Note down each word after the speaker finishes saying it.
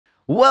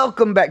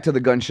Welcome back to the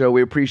Gun Show.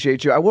 We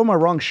appreciate you. I wore my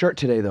wrong shirt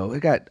today, though. I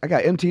got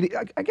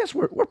MTD. I guess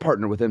we're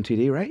partnered with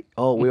MTD, right?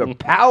 Oh, we are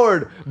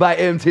powered by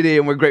MTD,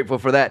 and we're grateful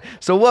for that.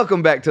 So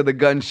welcome back to the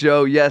Gun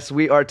Show. Yes,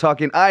 we are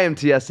talking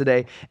IMTS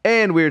today,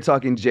 and we are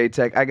talking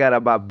JTEKT. I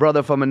got my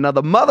brother from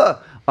another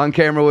mother on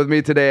camera with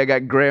me today. I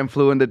got Graham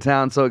flew into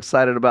town. So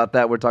excited about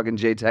that. We're talking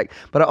JTEKT.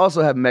 But I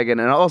also have Meaghan,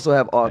 and I also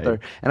have Arthur.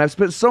 Hey. And I've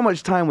spent so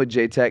much time with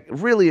JTEKT.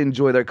 Really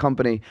enjoy their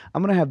company.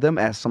 I'm going to have them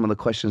ask some of the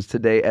questions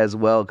today as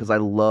well, because I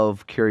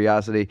love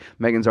curiosity.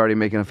 Megan's already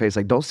making a face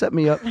like, don't set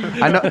me up.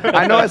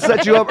 I know I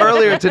set you up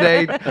earlier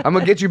today. I'm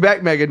going to get you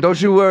back, Meaghan.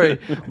 Don't you worry.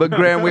 But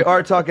Graham, we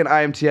are talking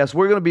IMTS.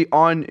 We're going to be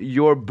on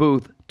your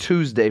booth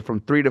Tuesday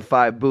from 3 to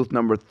 5, booth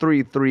number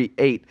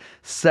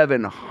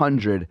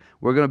 338-700.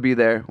 We're going to be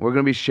there. We're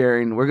going to be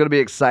sharing. We're going to be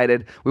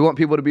excited. We want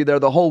people to be there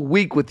the whole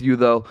week with you,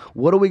 though.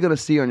 What are we going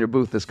to see on your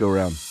booth this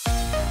go-round?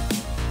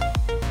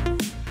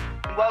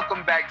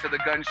 Welcome back to the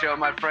Gun Show,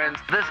 my friends.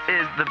 This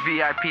is the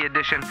VIP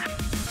edition.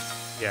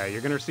 Yeah,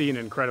 you're going to see an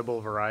incredible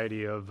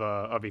variety of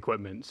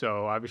equipment.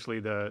 So obviously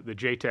the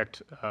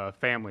JTEKT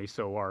family,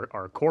 so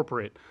our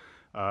corporate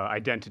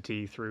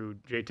identity through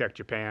JTEKT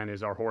Japan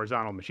is our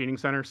horizontal machining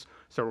centers.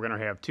 So we're going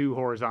to have 2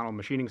 horizontal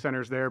machining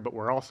centers there, but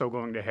we're also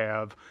going to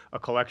have a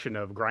collection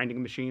of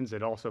grinding machines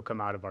that also come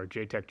out of our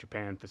JTEKT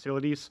Japan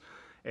facilities.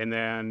 And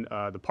then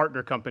the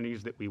partner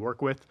companies that we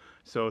work with,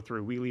 so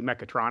through Wheelie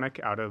Mechatronic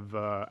out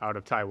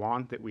of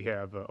Taiwan that we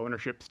have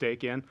ownership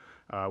stake in,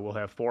 we'll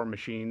have 4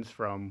 machines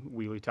from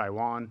Wheelie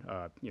Taiwan,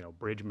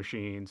 bridge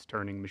machines,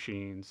 turning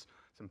machines,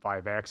 some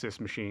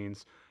 5-axis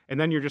machines. And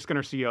then you're just going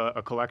to see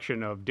a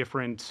collection of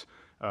different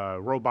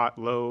robot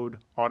load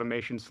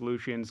automation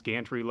solutions,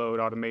 gantry load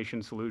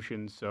automation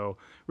solutions. So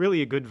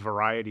really a good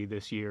variety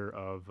this year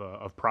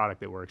of product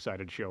that we're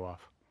excited to show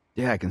off.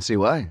 Yeah, I can see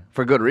why.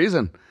 For good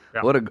reason.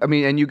 Yeah.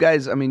 And you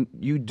guys,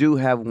 you do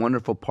have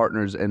wonderful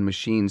partners and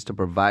machines to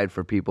provide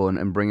for people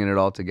and bringing it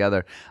all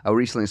together. I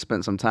recently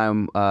spent some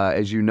time,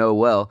 as you know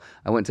well,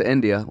 I went to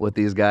India with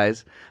these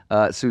guys.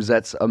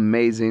 Suzette's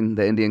amazing.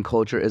 The Indian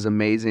culture is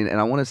amazing. And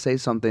I want to say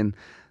something.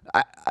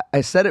 I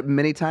said it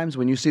many times.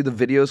 When you see the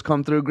videos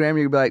come through, Graham,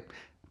 you'd be like,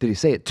 did he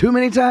say it too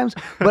many times?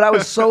 But I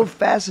was so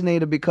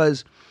fascinated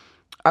because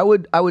I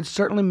would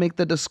certainly make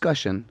the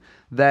discussion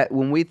that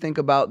when we think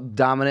about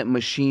dominant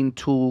machine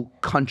tool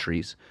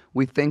countries,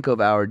 we think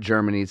of our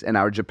Germanys and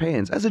our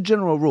Japans as a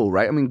general rule,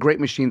 right? I mean, great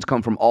machines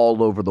come from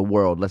all over the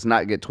world. Let's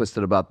not get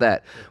twisted about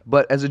that.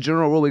 But as a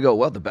general rule, we go,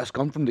 well, the best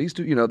come from these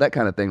two, that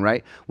kind of thing,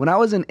 right? When I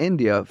was in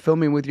India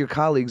filming with your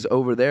colleagues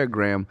over there,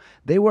 Graham,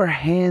 they were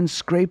hand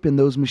scraping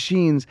those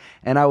machines,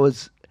 and I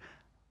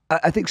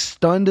think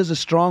stunned is a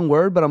strong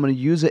word, but I'm going to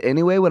use it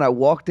anyway. When I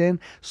walked in,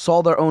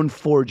 saw their own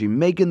forging,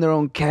 making their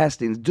own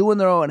castings, doing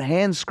their own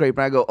hand scrape,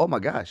 and I go, oh my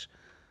gosh,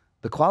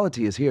 the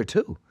quality is here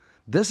too.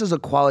 This is a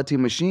quality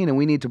machine, and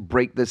we need to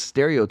break this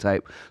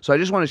stereotype. So I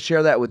just want to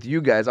share that with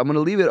you guys. I'm going to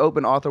leave it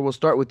open. Arthur, we'll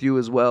start with you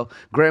as well.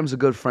 Graham's a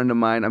good friend of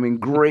mine.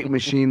 Great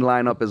machine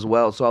lineup as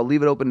well. So I'll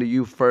leave it open to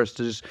you first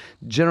to just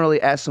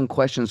generally ask some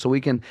questions so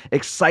we can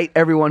excite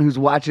everyone who's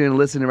watching and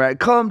listening, right?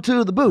 Come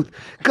to the booth.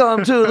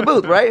 Come to the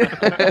booth, right?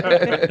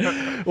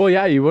 Well,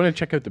 yeah, you want to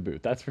check out the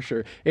booth. That's for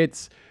sure.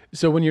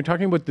 So when you're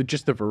talking about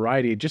just the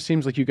variety, it just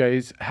seems like you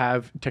guys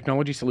have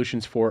technology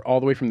solutions for all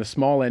the way from the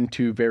small end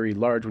to very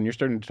large. When you're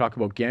starting to talk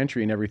about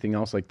gantry and everything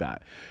else like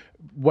that,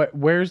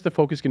 where's the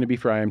focus going to be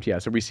for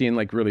IMTS? Are we seeing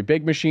like really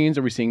big machines?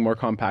 Are we seeing more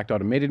compact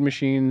automated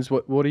machines?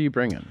 What are you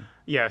bringing?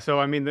 Yeah,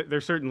 so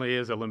there certainly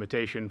is a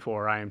limitation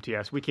for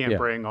IMTS. We can't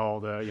bring all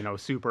the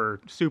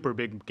super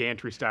big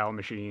gantry style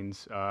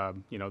machines.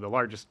 The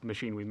largest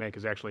machine we make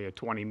is actually a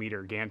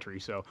 20-meter gantry.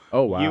 So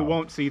you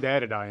won't see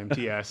that at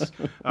IMTS,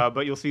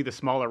 but you'll see the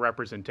smaller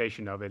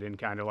representation of it in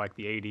kind of like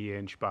the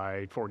 80-inch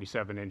by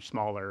 47-inch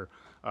smaller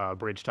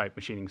bridge type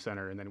machining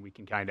center, and then we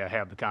can kind of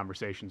have the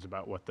conversations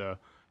about what the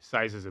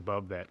sizes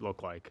above that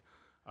look like.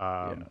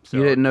 So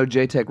you didn't know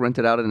JTEKT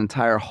rented out an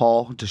entire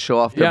hall to show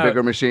off their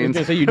bigger machines?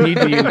 I was going to say you need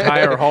the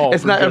entire hall.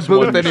 It's not a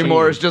booth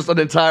anymore. It's just an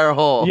entire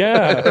hall.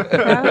 Yeah.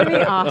 That would be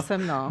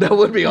awesome, though. That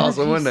would be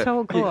awesome, wouldn't it?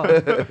 So cool.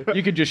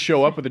 You could just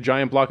show up with a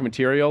giant block of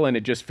material, and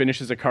it just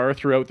finishes a car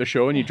throughout the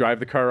show, and you drive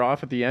the car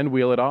off at the end,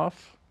 wheel it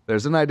off.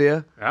 There's an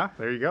idea. Yeah,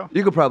 there you go.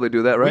 You could probably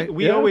do that, right?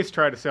 We always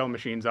try to sell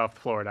machines off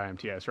the floor at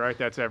IMTS, right?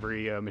 That's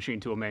every machine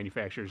tool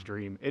manufacturer's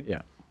dream. It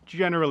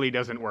generally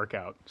doesn't work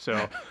out.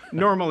 So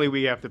normally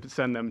we have to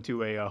send them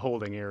to a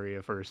holding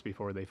area first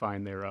before they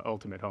find their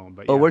ultimate home.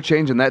 But we're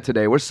changing that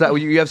today.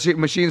 You have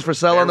machines for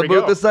sale on the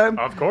booth this time?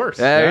 Of course.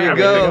 There you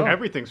go.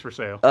 Everything's for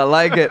sale. I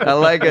like it.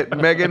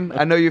 Meaghan,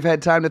 I know you've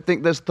had time to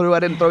think this through. I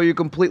didn't throw you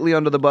completely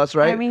under the bus,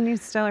 right? You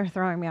still are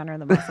throwing me under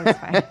the bus. It's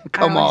fine.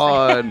 Come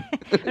on.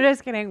 I'm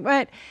just kidding.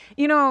 But,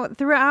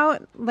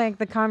 throughout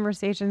the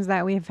conversations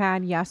that we've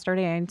had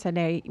yesterday and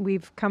today,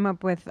 we've come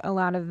up with a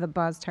lot of the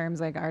buzz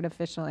terms like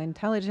artificial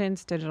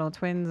intelligence, digital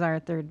twins.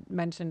 Arthur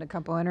mentioned a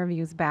couple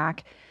interviews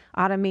back,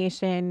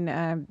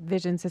 automation,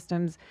 vision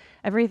systems,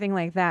 everything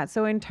like that.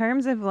 So in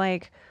terms of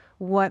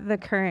what the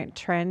current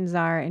trends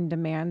are and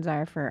demands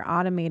are for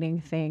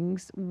automating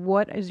things,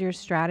 what is your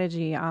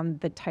strategy on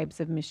the types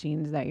of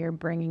machines that you're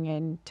bringing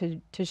in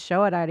to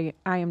show at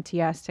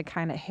IMTS to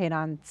kind of hit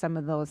on some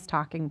of those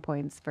talking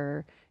points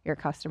for your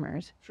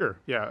customers? Sure.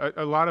 Yeah.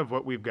 A lot of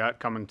what we've got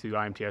coming to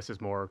IMTS is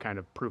more kind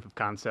of proof of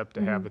concept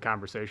to have the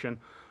conversation.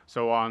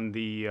 So on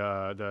the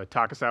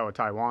Takasawa,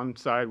 Taiwan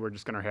side, we're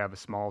just going to have a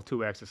small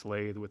 2-axis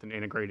lathe with an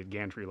integrated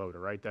gantry loader,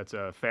 right? That's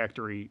a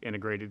factory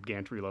integrated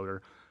gantry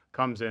loader.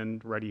 Comes in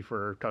ready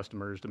for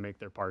customers to make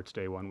their parts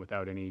day one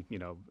without any,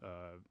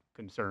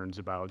 concerns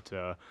about,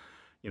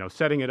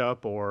 setting it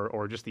up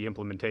or just the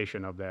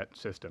implementation of that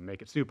system.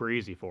 Make it super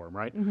easy for them,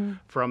 right?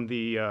 From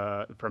the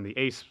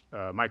ACE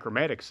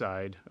Micromatic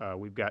side,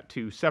 we've got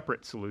 2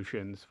 separate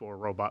solutions for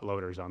robot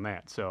loaders on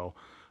that. So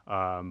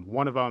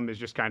one of them is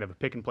just kind of a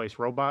pick-and-place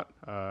robot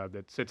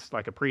that sits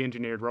like a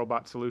pre-engineered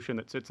robot solution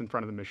that sits in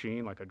front of the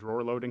machine, like a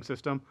drawer loading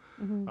system.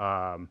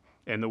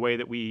 And the way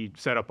that we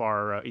set up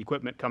our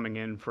equipment coming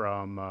in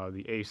from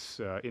the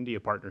ACE India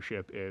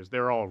partnership is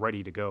they're all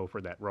ready to go for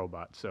that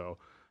robot. So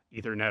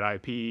Ethernet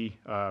IP,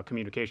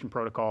 communication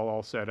protocol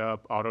all set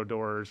up, auto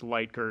doors,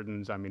 light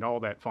curtains, all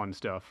that fun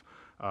stuff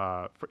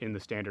in the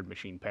standard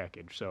machine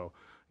package. So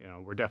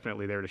we're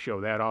definitely there to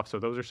show that off. So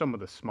those are some of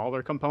the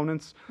smaller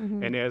components.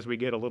 And as we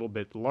get a little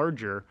bit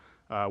larger,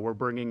 we're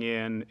bringing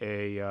in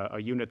a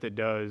unit that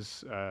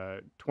does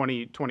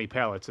 20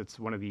 pallets. It's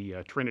one of the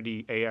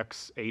Trinity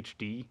AX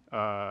HD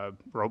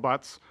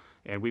robots,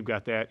 and we've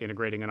got that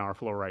integrating in our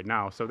floor right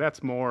now. So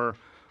that's more,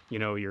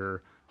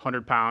 your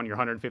 100-pound, your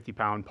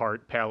 150-pound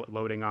pallet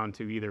loading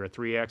onto either a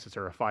 3-axis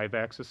or a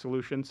 5-axis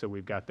solution. So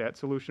we've got that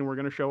solution we're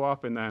going to show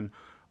off, and then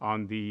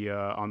on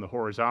the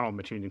horizontal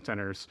machining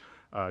centers,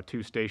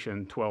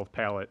 2-station 12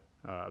 pallet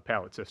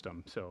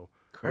system. So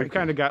we've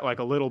kind of got like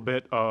a little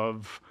bit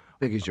of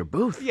big as your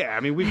booth. Yeah,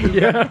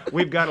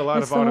 we've got a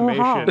lot of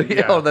automation.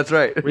 Yeah, oh, that's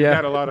right. We've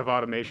got a lot of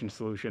automation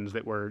solutions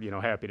that we're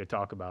happy to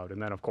talk about, and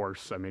then of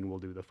course, we'll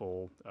do the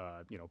full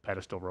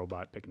pedestal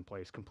robot pick and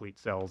place complete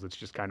cells. It's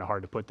just kind of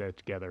hard to put that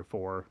together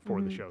for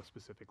the show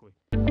specifically.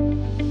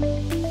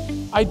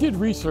 I did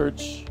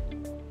research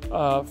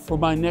for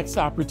my next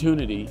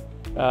opportunity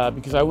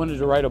because I wanted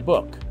to write a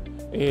book,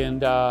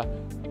 and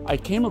I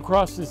came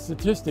across this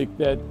statistic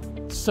that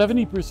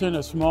 70%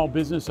 of small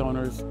business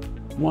owners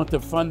want to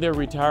fund their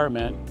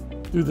retirement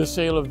through the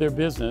sale of their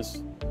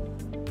business,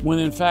 when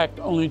in fact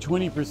only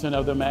 20%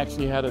 of them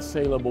actually had a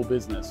saleable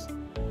business.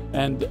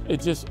 And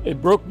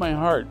it broke my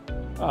heart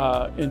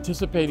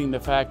anticipating the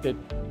fact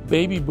that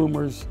baby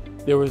boomers,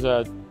 there was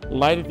a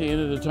light at the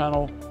end of the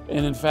tunnel,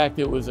 and in fact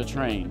it was a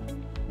train.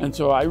 And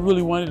so I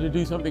really wanted to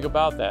do something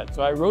about that.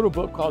 So I wrote a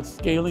book called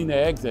Scaling the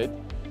Exit.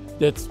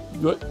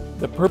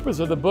 The purpose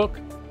of the book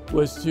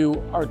was to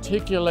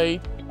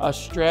articulate a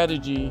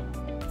strategy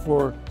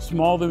for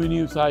small to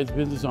medium-sized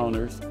business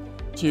owners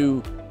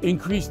to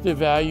increase the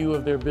value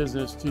of their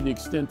business to the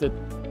extent that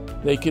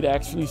they could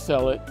actually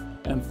sell it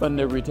and fund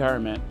their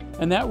retirement.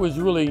 And that was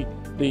really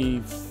the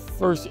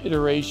first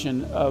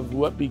iteration of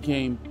what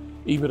became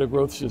EBITDA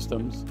Growth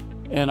Systems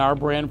and our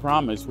brand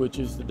promise, which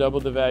is to double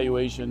the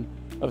valuation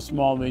of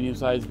small,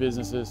 medium-sized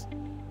businesses,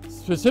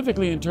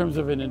 specifically in terms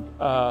of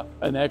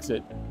an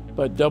exit,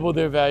 but double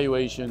their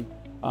valuation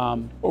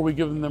or we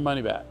give them their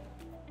money back.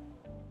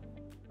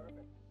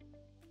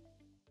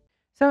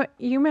 So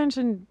you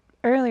mentioned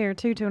earlier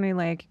too, Tony,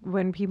 like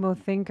when people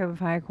think of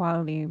high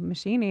quality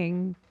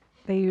machining,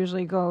 they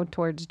usually go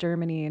towards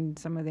Germany and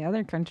some of the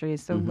other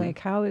countries. So like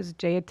how is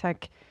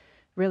JTEKT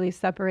really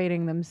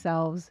separating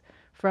themselves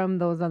from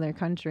those other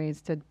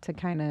countries to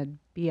kind of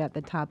be at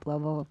the top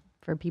level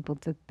for people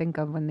to think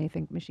of when they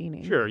think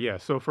machining? Sure, yeah.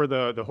 So for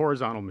the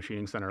horizontal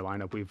machining center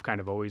lineup, we've kind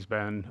of always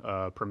been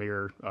a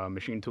premier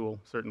machine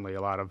tool. Certainly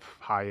a lot of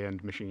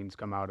high-end machines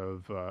come out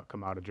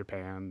of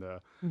Japan.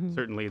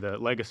 Certainly the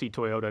legacy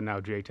Toyota,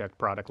 now JTEKT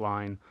product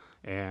line,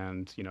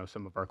 and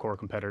some of our core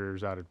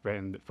competitors out of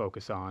Japan that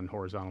focus on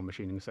horizontal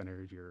machining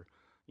centers, your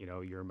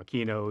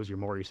Makinos, your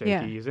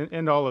Moriseikis,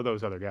 and all of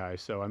those other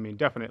guys. So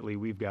definitely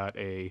we've got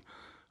a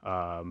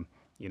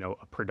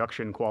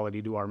production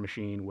quality to our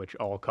machine, which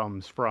all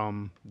comes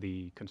from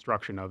the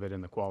construction of it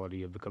and the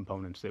quality of the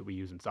components that we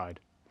use inside.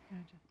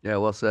 Gotcha. Yeah,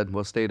 well said,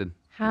 well stated.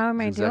 How am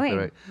I doing?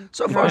 Right.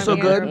 So far, so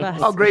good.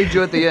 I'll grade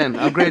you at the end.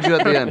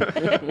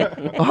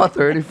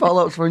 Arthur, any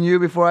follow-ups from you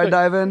before I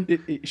dive in?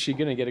 Is she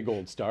gonna get a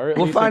gold star?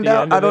 We'll find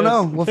out. I don't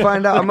know. We'll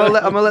find out. I'm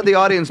gonna let the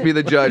audience be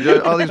the judge.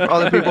 All these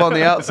other people on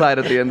the outside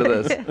at the end of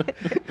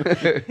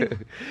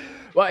this.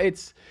 Well,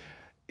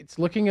 it's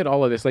looking at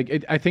all of this.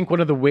 I think one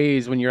of the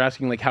ways when you're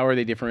asking how are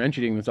they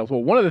differentiating themselves?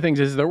 Well, one of the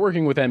things is they're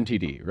working with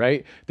MTD,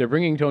 right? They're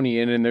bringing Tony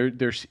in, and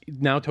they're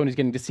now Tony's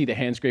getting to see the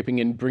hand scraping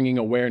and bringing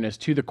awareness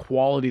to the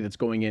quality that's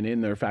going in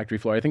their factory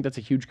floor. I think that's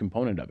a huge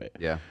component of it.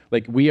 Yeah.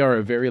 We are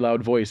a very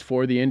loud voice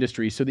for the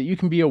industry, so that you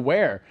can be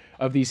aware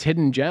of these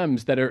hidden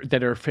gems that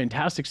are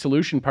fantastic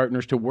solution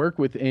partners to work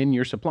within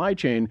your supply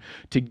chain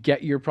to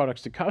get your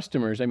products to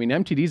customers.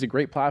 MTD is a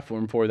great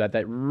platform for that.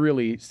 That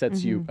really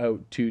sets you out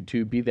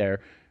to be there.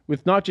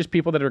 with not just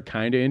people that are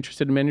kind of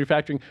interested in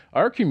manufacturing.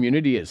 Our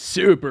community is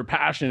super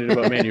passionate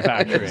about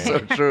manufacturing. So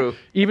true.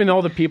 Even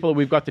all the people that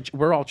we've got,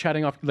 we're all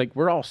chatting off, like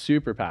we're all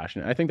super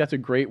passionate. I think that's a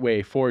great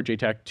way for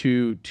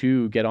JTEKT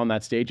to get on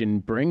that stage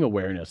and bring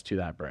awareness to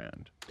that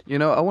brand. You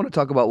know, I want to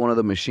talk about one of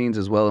the machines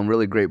as well, and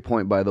really great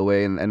point, by the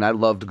way, and I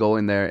loved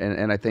going there,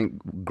 and I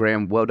think,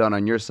 Graham, well done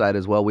on your side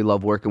as well. We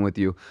love working with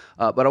you.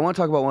 But I want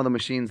to talk about one of the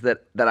machines that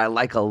I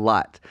like a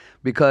lot,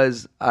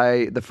 because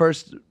the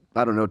first,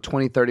 I don't know,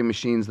 20, 30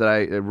 machines that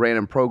I ran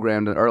and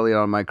programmed early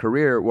on in my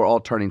career were all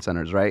turning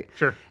centers, right?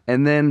 Sure.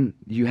 And then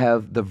you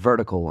have the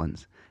vertical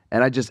ones.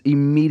 And I just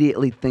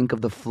immediately think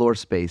of the floor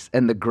space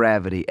and the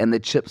gravity and the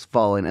chips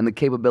falling and the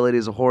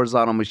capabilities of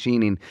horizontal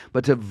machining.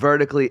 But to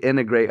vertically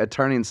integrate a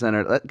turning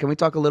center, can we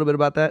talk a little bit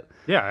about that?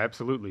 Yeah,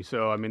 absolutely.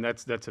 So, I mean,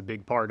 that's a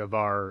big part of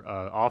our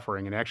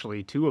offering. And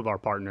actually, two of our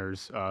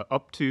partners,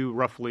 up to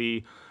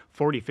roughly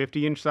 40,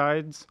 50-inch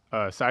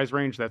size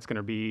range, that's going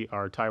to be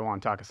our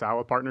Taiwan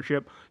Takasawa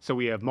partnership. So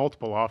we have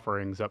multiple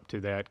offerings up to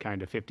that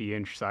kind of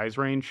 50-inch size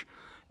range.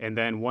 And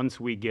then once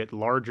we get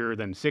larger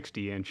than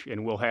 60-inch,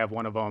 and we'll have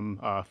one of them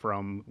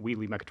from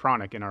Wheelie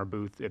Mechatronic in our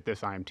booth at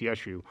this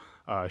IMTS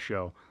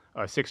show,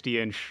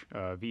 60-inch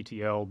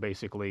VTL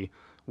basically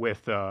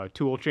with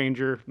tool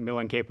changer,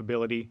 milling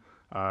capability.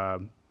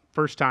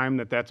 First time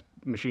that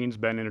machine's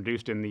been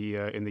introduced in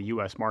the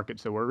U.S. market,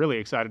 so we're really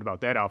excited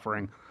about that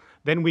offering.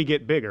 Then we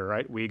get bigger,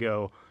 right? We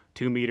go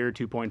 2 meter,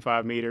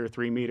 2.5 meter,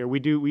 3 meter. We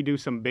do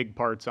some big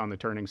parts on the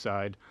turning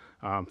side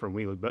from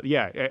Wheelie. But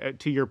yeah,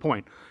 to your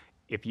point,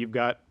 if you've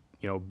got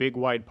big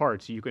wide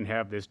parts, you can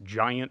have this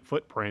giant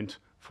footprint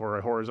for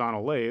a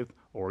horizontal lathe,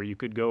 or you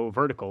could go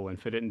vertical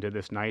and fit it into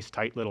this nice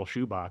tight little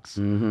shoebox.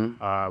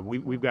 Mm-hmm.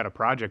 We've got a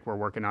project we're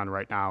working on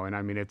right now, and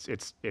I mean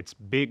it's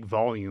big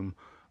volume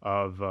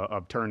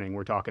of turning.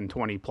 We're talking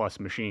 20 plus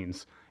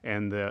machines,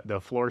 and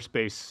the floor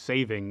space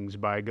savings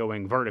by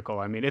going vertical,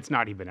 I mean, it's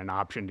not even an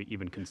option to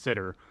even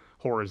consider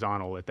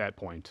horizontal at that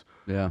point.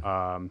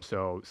 Yeah.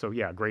 So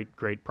yeah,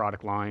 great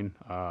product line,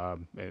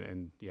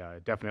 and yeah,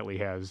 it definitely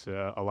has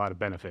a lot of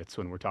benefits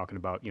when we're talking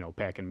about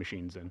packing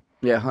machines in.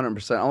 Yeah,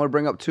 100%. I want to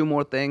bring up two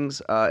more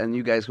things, and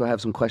you guys will have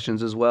some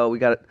questions as well. We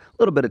got a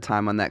little bit of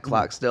time on that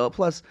clock still.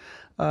 Plus,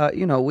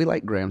 we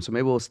like Graham, so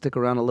maybe we'll stick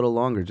around a little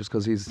longer just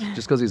because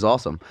he's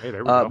awesome. Hey,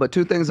 there we go. But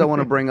two things I want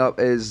to bring up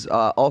is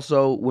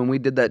also when we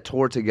did that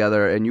tour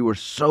together, and you were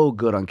so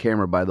good on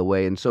camera, by the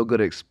way, and so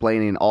good at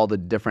explaining all the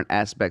different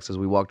aspects as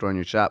we walked around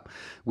your shop.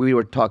 We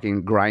were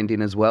talking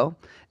grinding as well.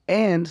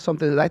 And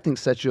something that I think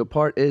sets you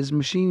apart is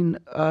machine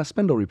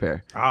spindle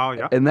repair. Oh,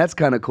 yeah. And that's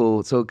kind of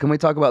cool. So can we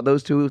talk about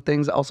those two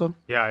things also?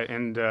 Yeah,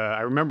 and I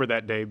remember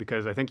that day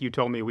because I think you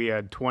told me we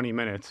had 20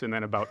 minutes, and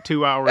then about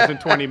 2 hours and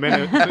 20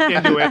 minutes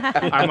into it,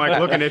 I'm like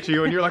looking at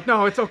you, and you're like,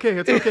 no, it's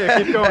okay. Keep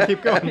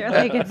going. You're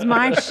like, it's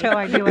my show.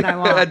 I do what I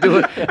want.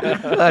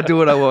 I do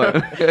what I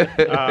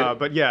want.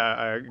 But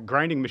yeah,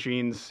 grinding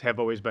machines have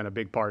always been a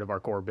big part of our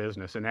core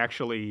business. And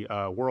actually,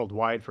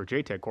 worldwide for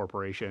JTEKT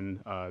Corporation,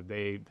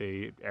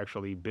 they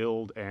actually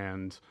build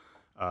and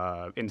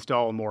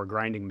install more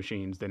grinding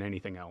machines than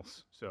anything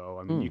else. So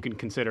I mean, you can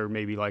consider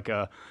maybe like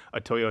a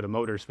Toyota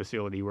Motors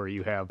facility where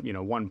you have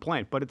one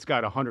plant, but it's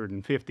got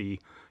 150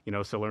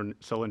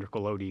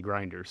 cylindrical OD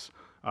grinders.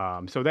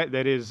 So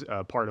that is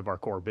part of our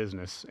core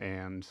business.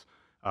 And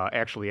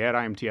actually at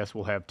IMTS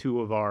we'll have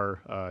two of our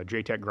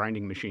JTEKT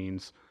grinding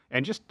machines.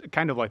 And just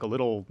kind of like a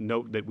little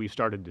note that we've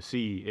started to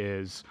see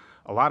is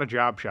a lot of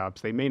job shops,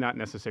 they may not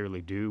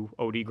necessarily do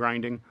OD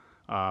grinding,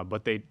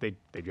 but they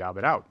job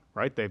it out,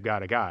 right? They've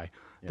got a guy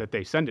that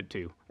they send it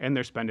to, and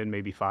they're spending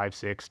maybe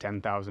 $5,000,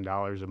 $6,000,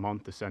 $10,000 a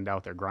month to send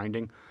out their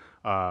grinding.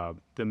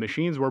 The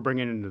machines we're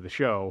bringing into the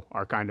show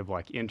are kind of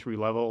like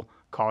entry-level,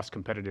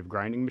 cost-competitive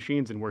grinding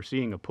machines, and we're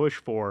seeing a push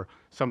for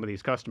some of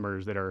these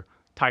customers that are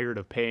tired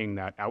of paying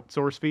that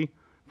outsource fee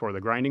for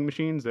the grinding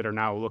machines that are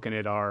now looking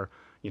at our,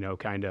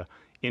 kind of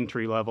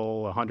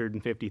entry-level,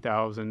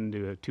 $150,000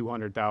 to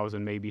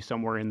 $200,000, maybe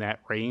somewhere in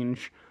that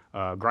range.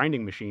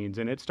 Grinding machines,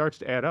 and it starts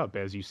to add up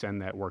as you send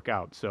that work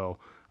out. So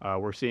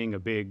we're seeing a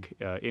big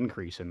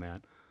increase in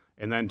that.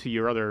 And then to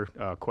your other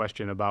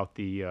question about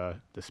the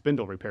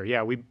spindle repair,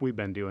 yeah, we've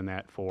been doing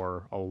that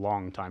for a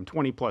long time,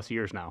 20 plus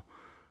years now.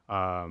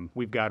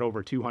 We've got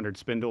over 200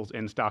 spindles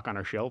in stock on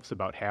our shelves.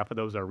 About half of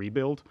those are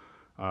rebuild.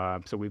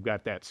 So we've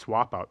got that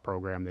swap out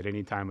program that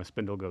anytime a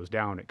spindle goes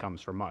down, it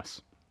comes from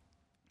us,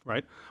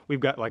 right? We've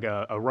got like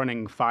a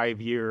running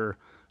 5-year,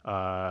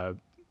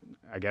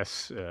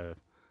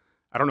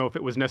 I don't know if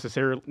it was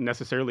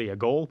necessarily a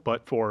goal,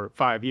 but for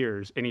 5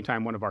 years,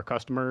 anytime one of our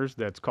customers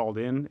that's called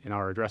in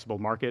our addressable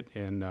market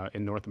in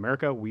North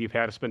America, we've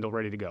had a spindle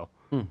ready to go.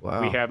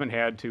 Wow. We haven't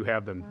had to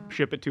have them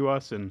ship it to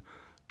us and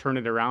turn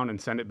it around and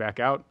send it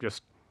back out,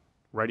 just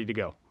ready to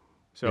go.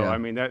 So, Yeah. I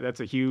mean, that's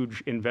a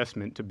huge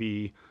investment to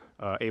be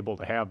able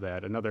to have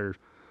that. Another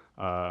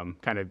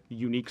kind of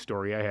unique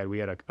story I had, we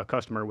had a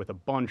customer with a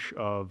bunch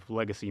of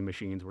legacy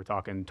machines. We're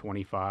talking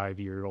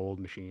 25-year-old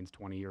machines,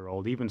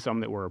 20-year-old, even some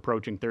that were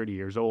approaching 30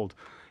 years old.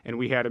 And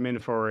we had them in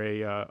for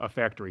a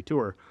factory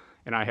tour.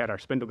 and I had our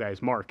spindle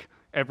guys mark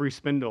every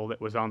spindle that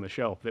was on the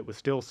shelf that was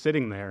still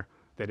sitting there,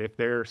 that if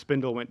their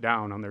spindle went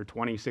down on their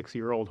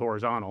 26-year-old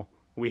horizontal,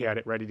 we had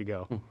it ready to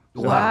go.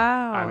 So,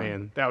 Wow. I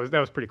mean, that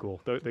was pretty cool.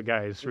 The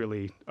guys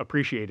really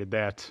appreciated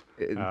that.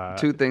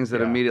 Two things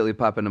that immediately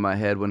pop into my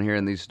head when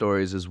hearing these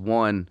stories is,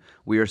 one,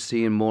 we are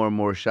seeing more and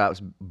more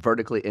shops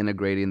vertically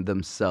integrating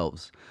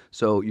themselves.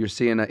 So you're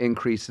seeing an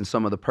increase in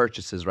some of the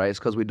purchases, right? It's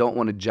because we don't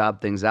want to job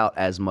things out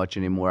as much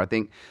anymore. I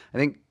think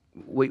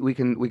we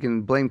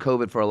can blame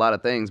COVID for a lot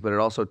of things, but it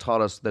also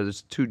taught us that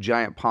there's two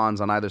giant ponds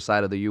on either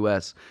side of the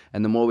U.S.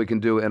 and the more we can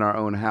do in our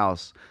own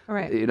house,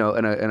 Right. you know,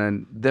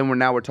 then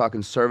we're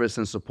talking service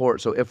and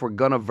support. So if we're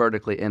gonna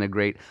vertically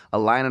integrate,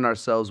 aligning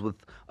ourselves with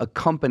a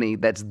company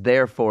that's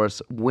there for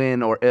us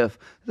when or if,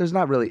 there's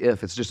not really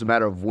if, it's just a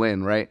matter of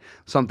when, right?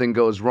 Something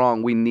goes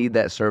wrong, we need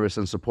that service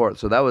and support.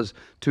 So that was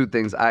two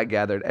things I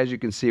gathered. As you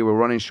can see, we're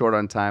running short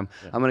on time.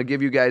 Yeah. I'm gonna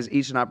give you guys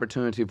each an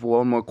opportunity for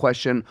one more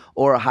question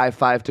or a high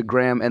five to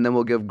Graham, and then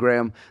we'll give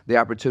Graham the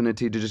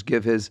opportunity to just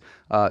give his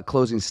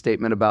closing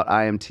statement about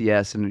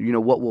IMTS and, you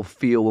know, what we'll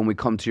feel when we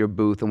come to your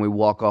booth and we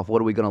walk off.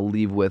 What are we going to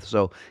leave with?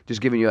 So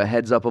just giving you a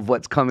heads up of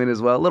what's coming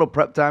as well. A little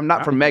prep time,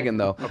 not for Meaghan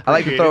though. I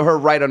like to throw her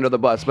right under the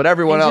bus, but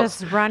everyone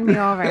else. Just run me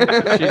over.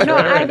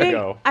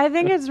 I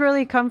think it's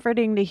really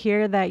comforting to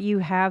hear that you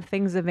have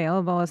things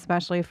available,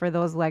 especially for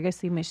those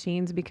legacy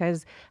machines,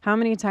 because how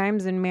many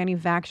times in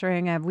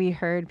manufacturing have we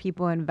heard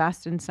people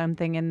invest in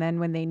something and then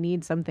when they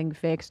need something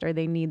fixed or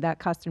they need that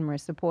customer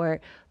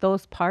support,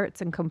 those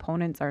parts and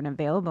components aren't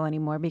available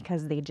anymore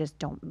because they just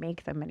don't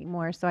make them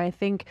anymore. So I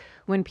think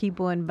when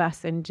people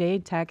invest in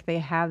JTEKT, they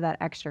have that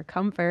extra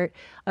comfort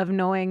of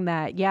knowing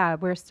that, yeah,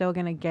 we're still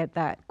going to get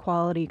that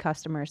quality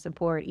customer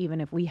support even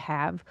if we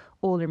have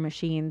older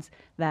machines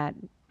that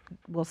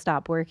will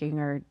stop working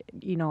or,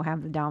 you know,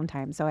 have the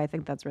downtime. So I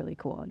think that's really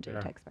cool on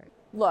JTEKT's part.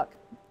 Look,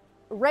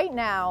 right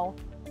now,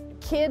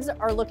 kids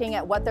are looking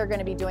at what they're going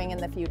to be doing in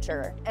the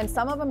future, and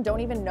some of them don't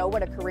even know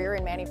what a career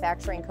in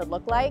manufacturing could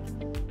look like.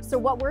 So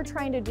what we're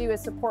trying to do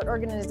is support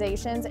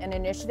organizations and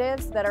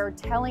initiatives that are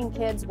telling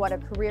kids what a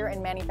career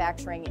in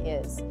manufacturing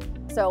is.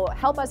 So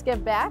help us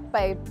give back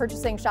by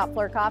purchasing Shop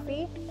Floor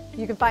Coffee.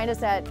 You can find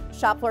us at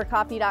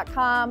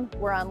shopfloorcoffee.com.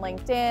 We're on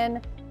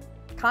LinkedIn.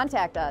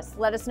 Contact us.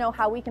 Let us know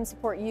how we can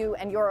support you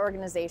and your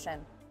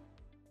organization.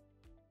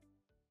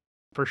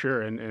 For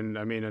sure, and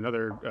I mean,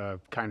 another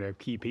kind of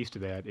key piece to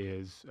that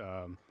is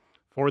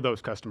for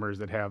those customers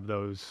that have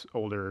those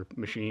older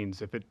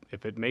machines, if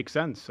it makes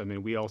sense, I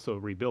mean, we also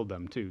rebuild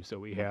them too. So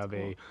we have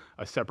a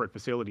separate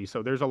facility.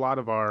 So there's a lot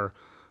of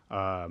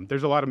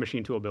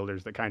machine tool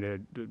builders that kind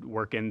of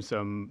work in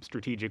some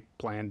strategic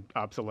planned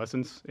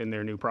obsolescence in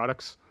their new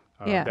products.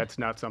 That's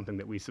not something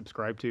that we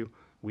subscribe to.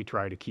 We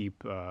try to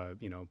keep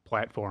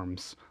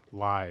platforms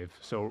live.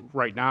 So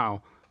right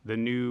now, the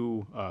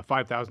new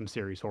 5000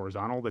 series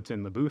horizontal that's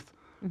in the booth,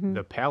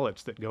 the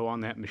pallets that go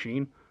on that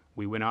machine,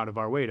 we went out of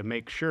our way to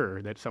make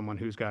sure that someone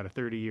who's got a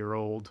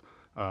 30-year-old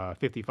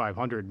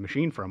 5500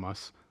 machine from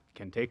us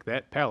can take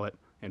that pallet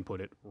and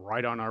put it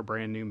right on our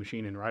brand new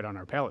machine and right on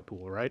our pallet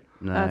pool, right?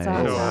 Nice. That's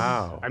awesome. So,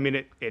 Wow. I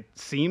mean, it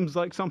seems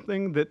like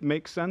something that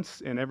makes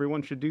sense and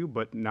everyone should do,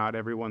 but not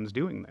everyone's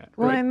doing that.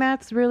 Well, right? and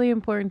that's really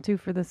important too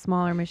for the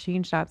smaller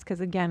machine shops because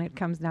again, it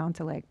comes down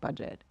to like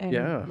budget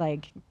and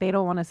like they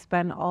don't want to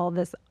spend all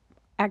this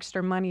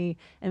extra money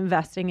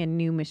investing in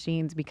new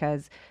machines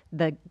because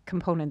the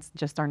components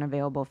just aren't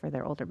available for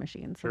their older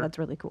machines. So that's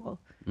really cool.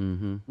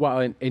 Mm-hmm.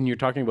 Well, and you're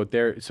talking about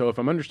so if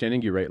I'm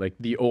understanding you right, like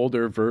the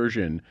older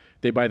version,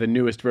 they buy the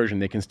newest version,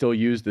 they can still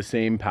use the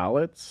same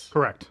pallets?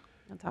 Correct.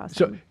 That's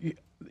awesome. So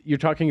you're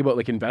talking about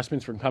like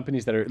investments from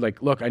companies that are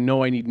like, look, I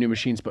know I need new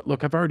machines, but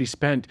look, I've already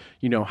spent,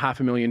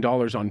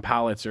 $500,000 on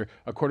pallets or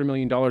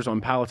 $250,000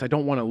 on pallets. I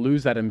don't want to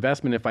lose that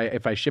investment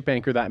if I ship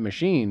anchor that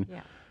machine.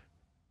 Yeah.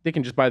 They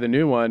can just buy the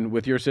new one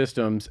with your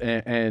systems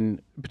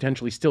and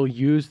potentially still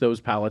use those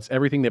pallets,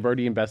 everything they've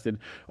already invested,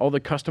 all the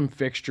custom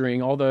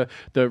fixturing, all the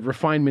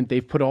refinement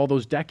they've put all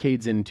those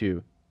decades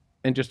into,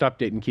 and just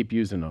update and keep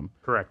using them.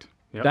 Correct.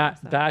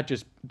 Yep.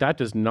 That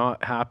does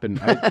not happen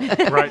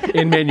Right.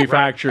 in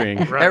manufacturing.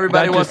 Right.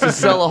 Everybody wants to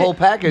sell a whole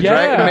package, Yeah.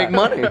 right? And make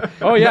money.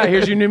 Oh yeah,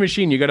 here's your new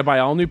machine. You got to buy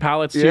all new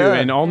pallets too, Yeah.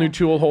 and all new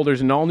tool holders,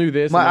 and all new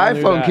this. My and all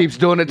new iPhone that. keeps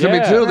doing it to me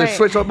Yeah. too. They Right.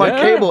 switch up my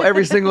cable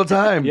every single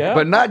time, Yeah.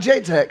 but not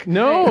JTEKT.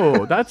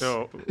 No, that's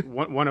So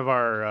one of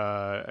our,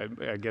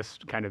 I guess,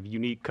 kind of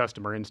unique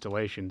customer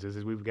installations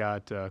is we've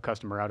got a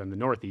customer out in the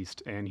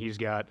Northeast, and he's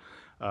got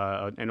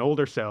an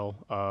older cell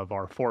of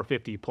our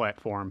 450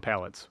 platform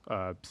pallets,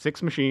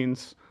 6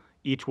 machines,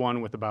 each one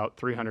with about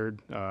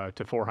 300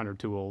 to 400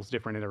 tools,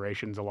 different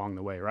iterations along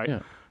the way, right? Yeah.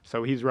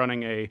 So he's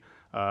running a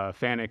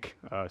FANUC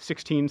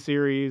 16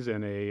 series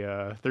and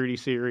a 30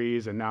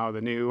 series, and now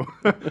the new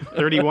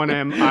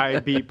 31M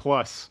IB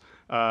Plus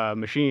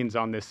machines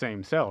on this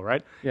same cell,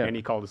 right? Yeah. And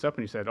he called us up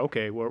and he said,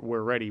 okay,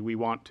 we're ready. We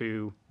want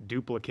to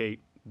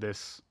duplicate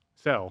this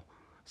cell.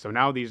 So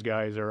now these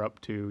guys are up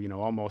to,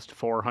 almost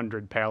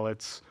 400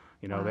 pallets.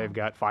 They've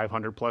got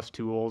 500 plus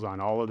tools on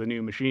all of the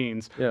new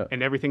machines, Yeah.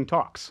 and everything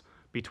talks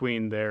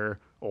between their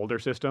older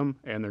system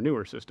and their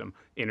newer system.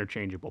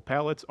 Interchangeable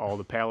pallets. All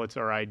the pallets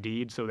are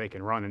ID'd so they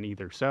can run in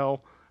either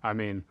cell. I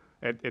mean,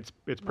 it's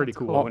pretty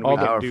cool, cool. when we can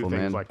do Powerful, things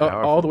man. like that.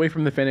 All the way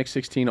from the Fenix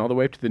 16 all the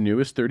way up to the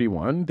newest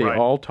 31, they Right.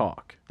 all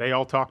talk. They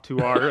all talk to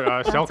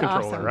our cell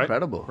controller, awesome. right?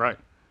 Incredible. Right.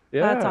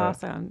 Yeah. That's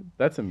awesome.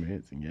 That's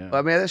amazing, yeah.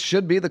 I mean, that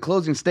should be the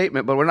closing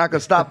statement, but we're not going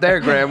to stop there,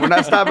 Graham. We're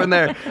not stopping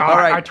there. All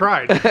right. I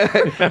tried.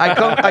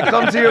 I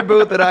come to your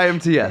booth at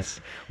IMTS,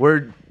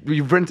 where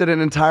you've rented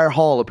an entire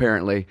hall,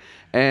 apparently,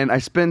 and I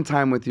spend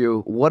time with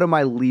you. What am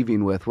I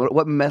leaving with?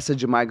 What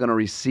message am I going to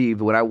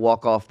receive when I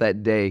walk off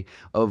that day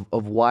of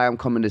why I'm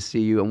coming to see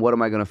you, and what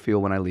am I going to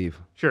feel when I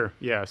leave? Sure.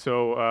 Yeah.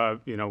 So,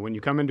 when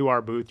you come into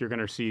our booth, you're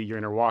going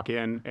to walk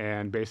in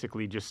and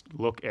basically just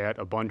look at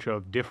a bunch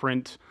of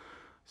different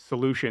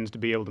solutions to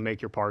be able to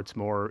make your parts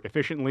more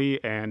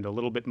efficiently and a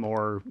little bit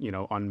more,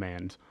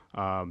 unmanned.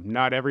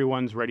 Not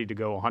everyone's ready to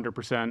go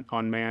 100%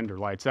 unmanned or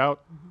lights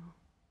out.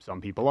 Some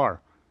people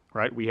are,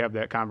 right? We have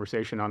that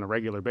conversation on a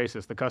regular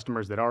basis. The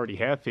customers that already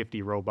have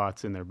 50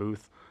 robots in their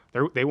booth,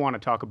 they want to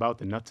talk about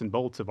the nuts and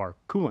bolts of our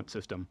coolant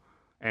system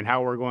and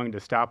how we're going to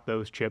stop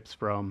those chips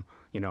from,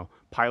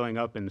 piling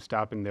up and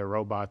stopping their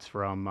robots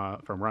from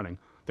running.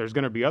 There's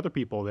going to be other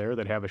people there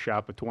that have a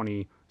shop of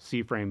 20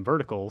 C-frame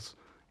verticals,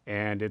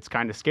 and it's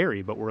kind of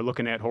scary, but we're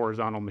looking at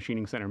horizontal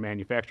machining center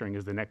manufacturing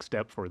as the next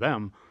step for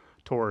them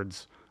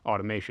towards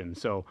automation.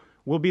 So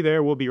we'll be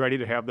there. We'll be ready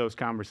to have those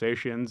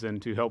conversations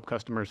and to help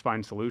customers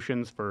find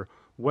solutions for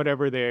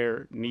whatever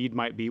their need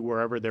might be,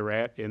 wherever they're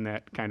at in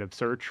that kind of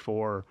search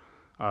for,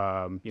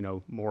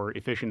 more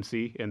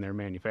efficiency in their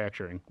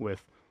manufacturing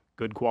with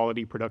good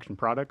quality production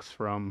products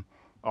from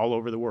all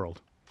over the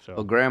world. So,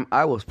 Well, Graham,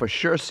 I will for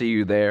sure see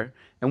you there.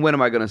 And when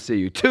am I going to see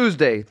you?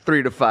 Tuesday,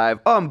 3 to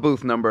 5, on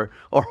booth number,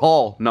 or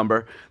hall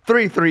number,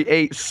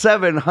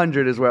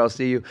 338-700 is where I'll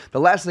see you. The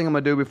last thing I'm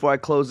going to do before I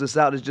close this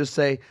out is just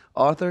say,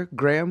 Arthur,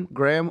 Graham,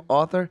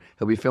 Arthur.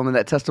 He'll be filming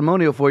that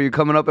testimonial for you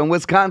coming up in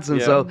Wisconsin.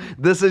 Yeah. So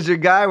this is your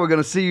guy. We're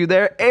going to see you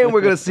there, and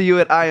we're going to see you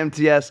at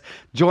IMTS.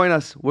 Join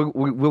us. We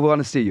want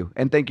to see you.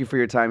 And thank you for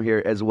your time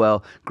here as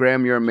well.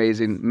 Graham, you're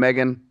amazing.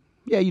 Meaghan,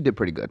 yeah, you did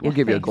pretty good. We'll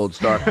give you a gold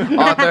star.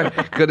 Arthur,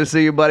 good to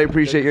see you, buddy.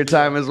 Appreciate your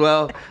time as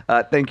well.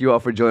 Thank you all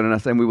for joining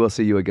us, and we will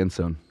see you again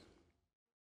soon.